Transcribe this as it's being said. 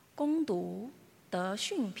读德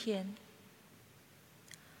训篇。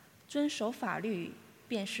遵守法律，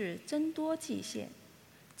便是增多祭献；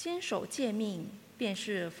坚守诫命，便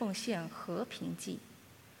是奉献和平祭。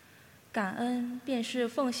感恩便是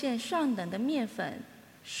奉献上等的面粉，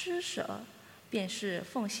施舍便是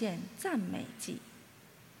奉献赞美祭。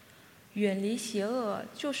远离邪恶，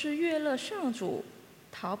就是悦乐上主；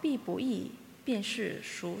逃避不义，便是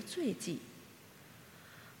赎罪祭。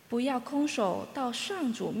不要空手到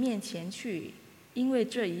上主面前去，因为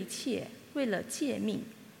这一切为了诫命，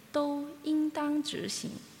都应当执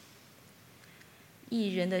行。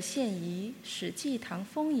义人的献仪使祭坛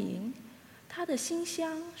丰盈，它的馨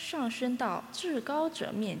香上升到至高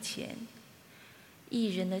者面前。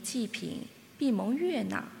义人的祭品必蒙悦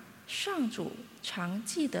纳，上主常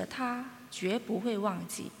记得它，绝不会忘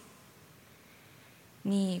记。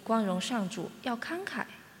你光荣上主要慷慨，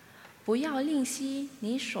不要吝惜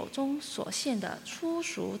你手中所献的初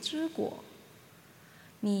熟之果。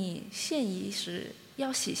你献仪时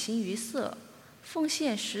要喜形于色，奉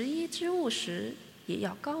献十一之物时，也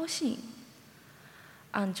要高兴。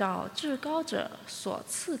按照至高者所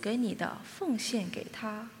赐给你的奉献给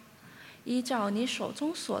他，依照你手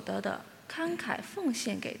中所得的慷慨奉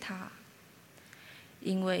献给他。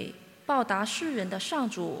因为报答世人的上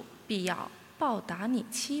主必要报答你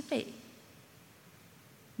7倍。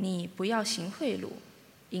你不要行贿赂，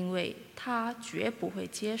因为他绝不会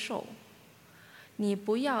接受。你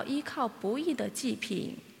不要依靠不义的祭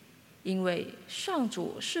品，因为上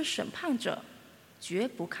主是审判者，绝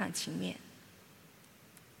不看情面。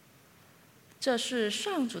这是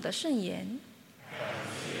上主的圣言。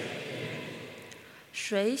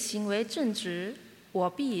谁行为正直，我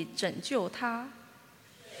必拯救他。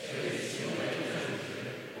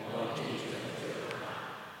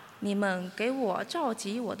你们给我召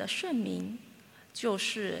集我的圣名，就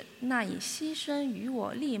是那以牺牲与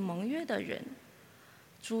我立盟约的人。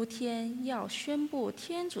诸天要宣布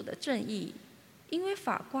天主的正义，因为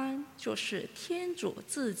法官就是天主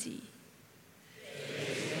自己。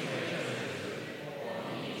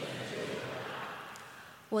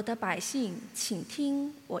我的百姓，请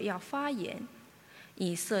听，我要发言。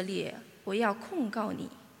以色列，我要控告你。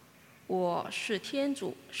我是天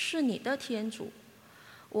主，是你的天主。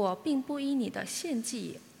我并不因你的献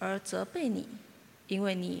祭而责备你，因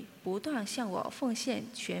为你不断向我奉献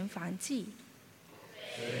全燔祭。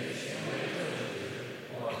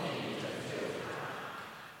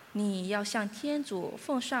你要向天主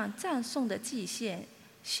奉上赞颂的祭献，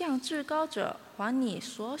向至高者还你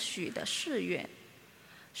所许的誓愿。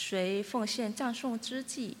谁奉献赞颂之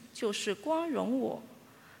祭，就是光荣我；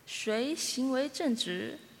谁行为正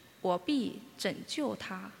直，我必拯救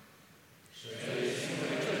他。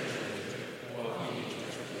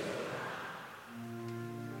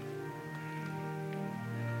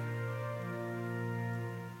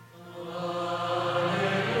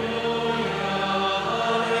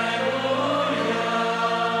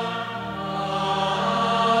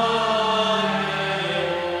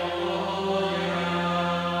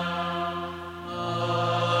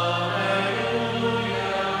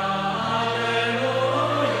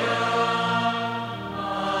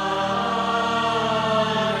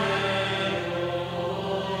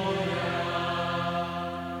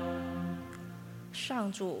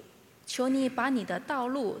上主，求你把你的道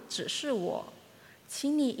路指示我，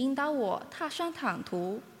请你引导我踏上坦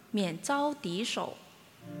途，免遭敌手。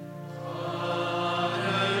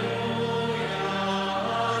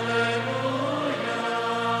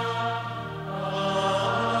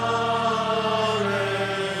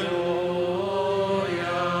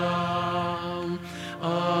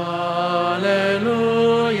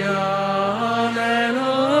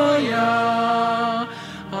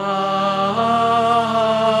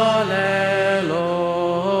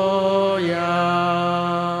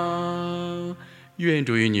愿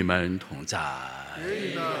主与你们同在，与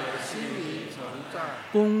你的心灵同在。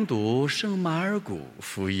恭读圣马尔谷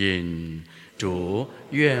福音，主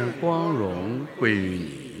愿光荣归于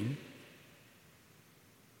你。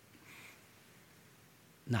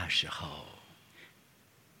那时候，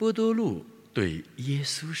伯多禄对耶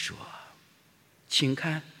稣说：“请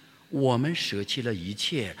看，我们舍弃了一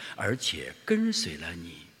切，而且跟随了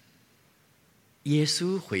你。”耶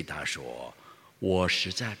稣回答说：“我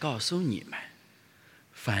实在告诉你们，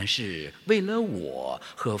凡是为了我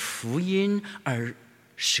和福音而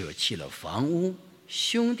舍弃了房屋、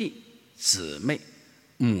兄弟、姊妹、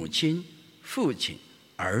母亲、父亲、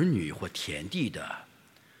儿女或田地的，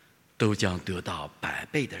都将得到100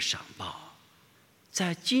倍的赏报。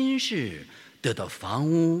在今世得到房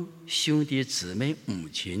屋、兄弟、姊妹、母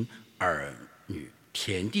亲、儿女、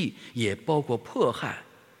田地，也包括迫害，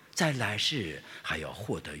在来世还要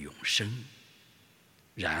获得永生。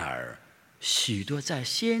然而，许多在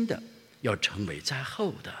先的要成为在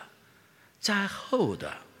后的，在后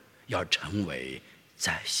的要成为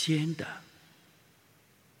在先的。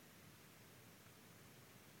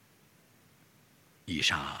以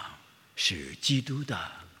上是基督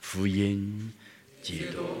的福音。基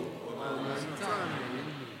督，我们赞美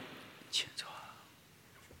你。请坐。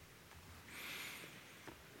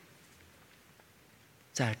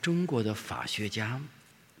在中国的法学家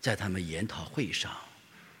在他们研讨会上，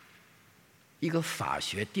一个法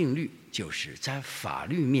学定律就是在法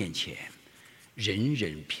律面前人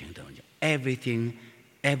人平等。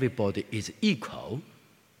Everybody is equal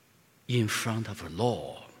in front of the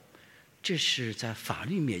law。 这是在法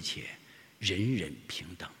律面前人人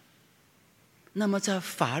平等。那么在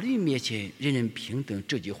法律面前人人平等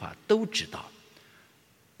这句话都知道，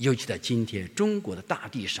尤其在今天中国的大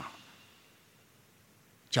地上，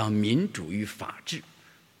将民主与法治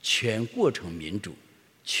全过成民主，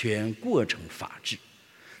全过成法治。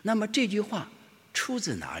那么这句话出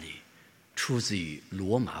自哪里？出自于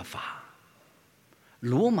罗马法。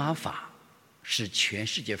罗马法是全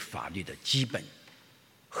世界法律的基本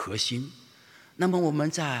核心。那么我们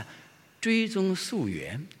在追踪溯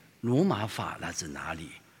源，罗马法来自哪里？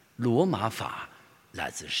罗马法来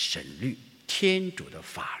自神律，天主的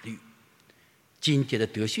法律。今天的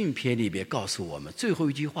德训篇里边告诉我们最后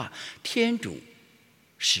一句话：天主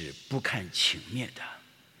是不看情面的。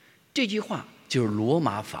这句话就是罗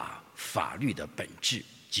马法法律的本质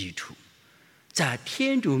基础。在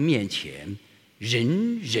天主面前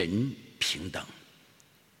人人平等，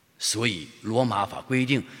所以罗马法规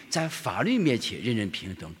定在法律面前人人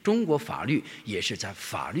平等。中国法律也是在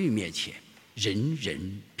法律面前人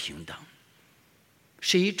人平等。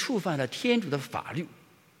谁触犯了天主的法律，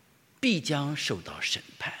必将受到审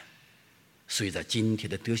判。所以在今天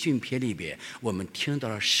的德训篇里边，我们听到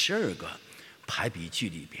了12个排比句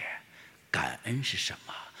里边，感恩是什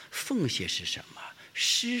么，奉献是什么，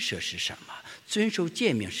施舍是什么，遵守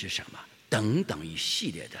诫命是什么，等等一系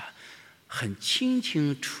列的，很清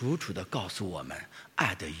清楚楚地告诉我们，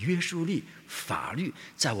爱的约束力、法律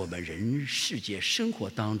在我们人世界生活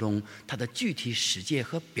当中，它的具体实践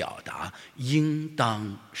和表达应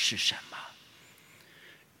当是什么。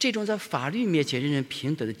这种在法律面前人人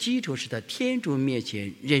平等的基础是在天主面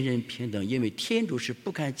前人人平等，因为天主是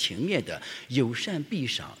不看情面的，有善必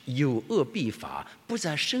赏，有恶必罚，不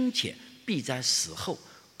在生前必在死后，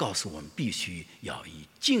告诉我们必须要以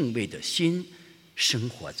敬畏的心生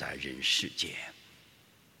活在人世间。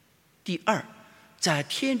第二，在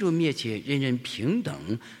天主面前人人平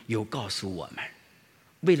等，又告诉我们，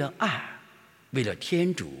为了爱，为了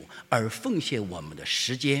天主而奉献我们的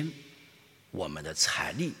时间、我们的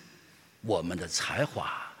财力、我们的才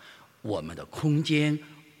华、我们的空间、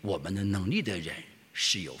我们的能力的人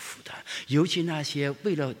是有福的。尤其那些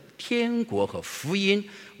为了天国和福音，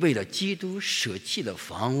为了基督舍弃了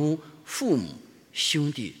房屋、父母、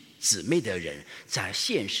兄弟姊妹的人，在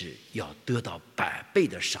现世要得到100倍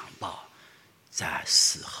的赏报，在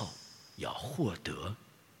死后要获得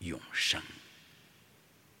永生。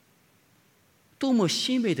多么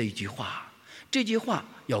欣慰的一句话！这句话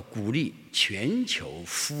要鼓励全球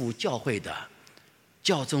服务教会的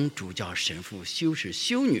教宗、主教、神父、修士、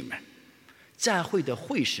修女们，在会的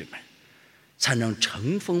会士们，才能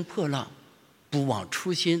乘风破浪，不忘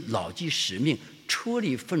初心，牢记使命，踔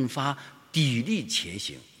厉奋发，砥砺前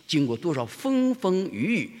行。经过多少风风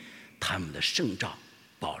雨雨，他们的圣召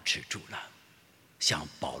保持住了，像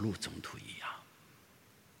保禄总督一样。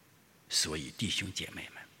所以弟兄姐妹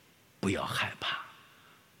们，不要害怕，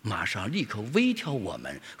马上立刻微调我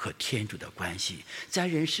们和天主的关系。在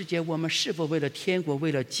人世间，我们是否为了天国、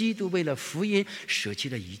为了基督、为了福音舍弃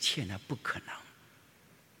了一切呢？不可能。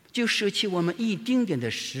就舍弃我们一丁点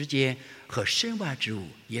的时间和身外之物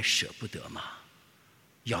也舍不得吗？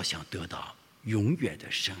要想得到永远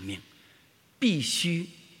的生命，必须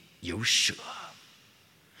有舍。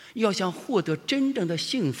要想获得真正的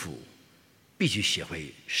幸福，必须学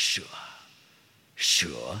会舍。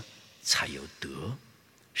舍才有得，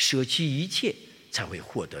舍弃一切才会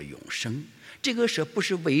获得永生。这个舍不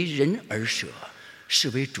是为人而舍，是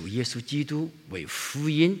为主耶稣基督、为福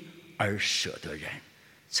音而舍的人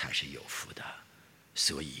才是有福的。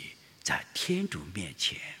所以在天主面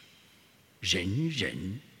前人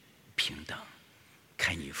人平等，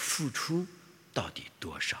看你付出到底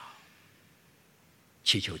多少。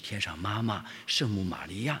祈求天上妈妈圣母玛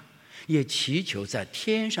利亚，也祈求在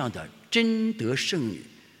天上的真德圣女，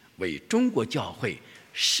为中国教会、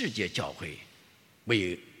世界教会，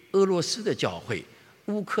为俄罗斯的教会、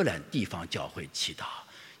乌克兰地方教会祈祷，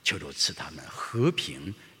求主赐他们和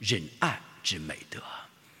平仁爱之美德。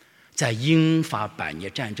在英法百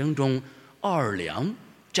年战争中，奥尔良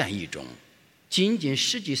战役中，仅仅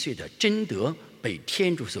10几岁的贞德被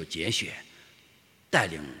天主所拣选，带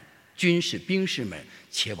领军事兵士们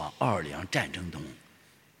前往奥尔良战争中，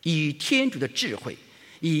以天主的智慧，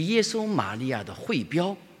以耶稣玛利亚的惠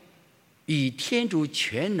标，以天主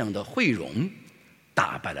全能的惠容，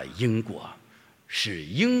打败了英国，使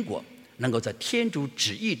英国能够在天主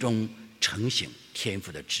旨意中承行天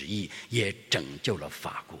父的旨意，也拯救了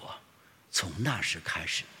法国。从那时开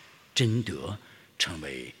始，贞德成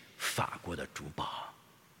为法国的主保。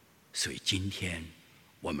所以今天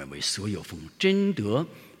我们为所有奉贞德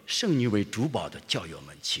圣女为主保的教友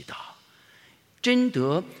们祈祷。贞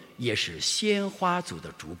德也是鲜花族的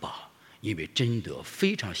主保，因为贞德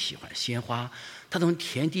非常喜欢鲜花，他从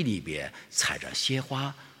田地里边采着鲜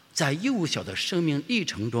花，在幼小的生命历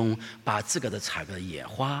程中，把自个的采的野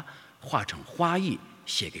花化成花艺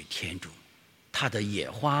献给天主。他的野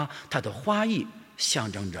花，他的花艺象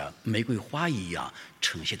征着玫瑰花一样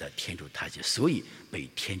呈现的天主太极，所以被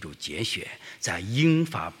天主拣选，在英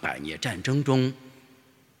法百年战争中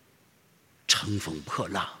乘风破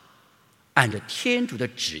浪，按着天主的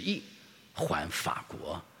旨意还法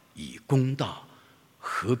国以公道、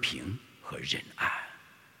和平和仁爱。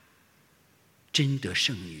贞德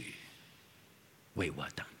圣女为我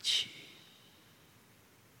等祈。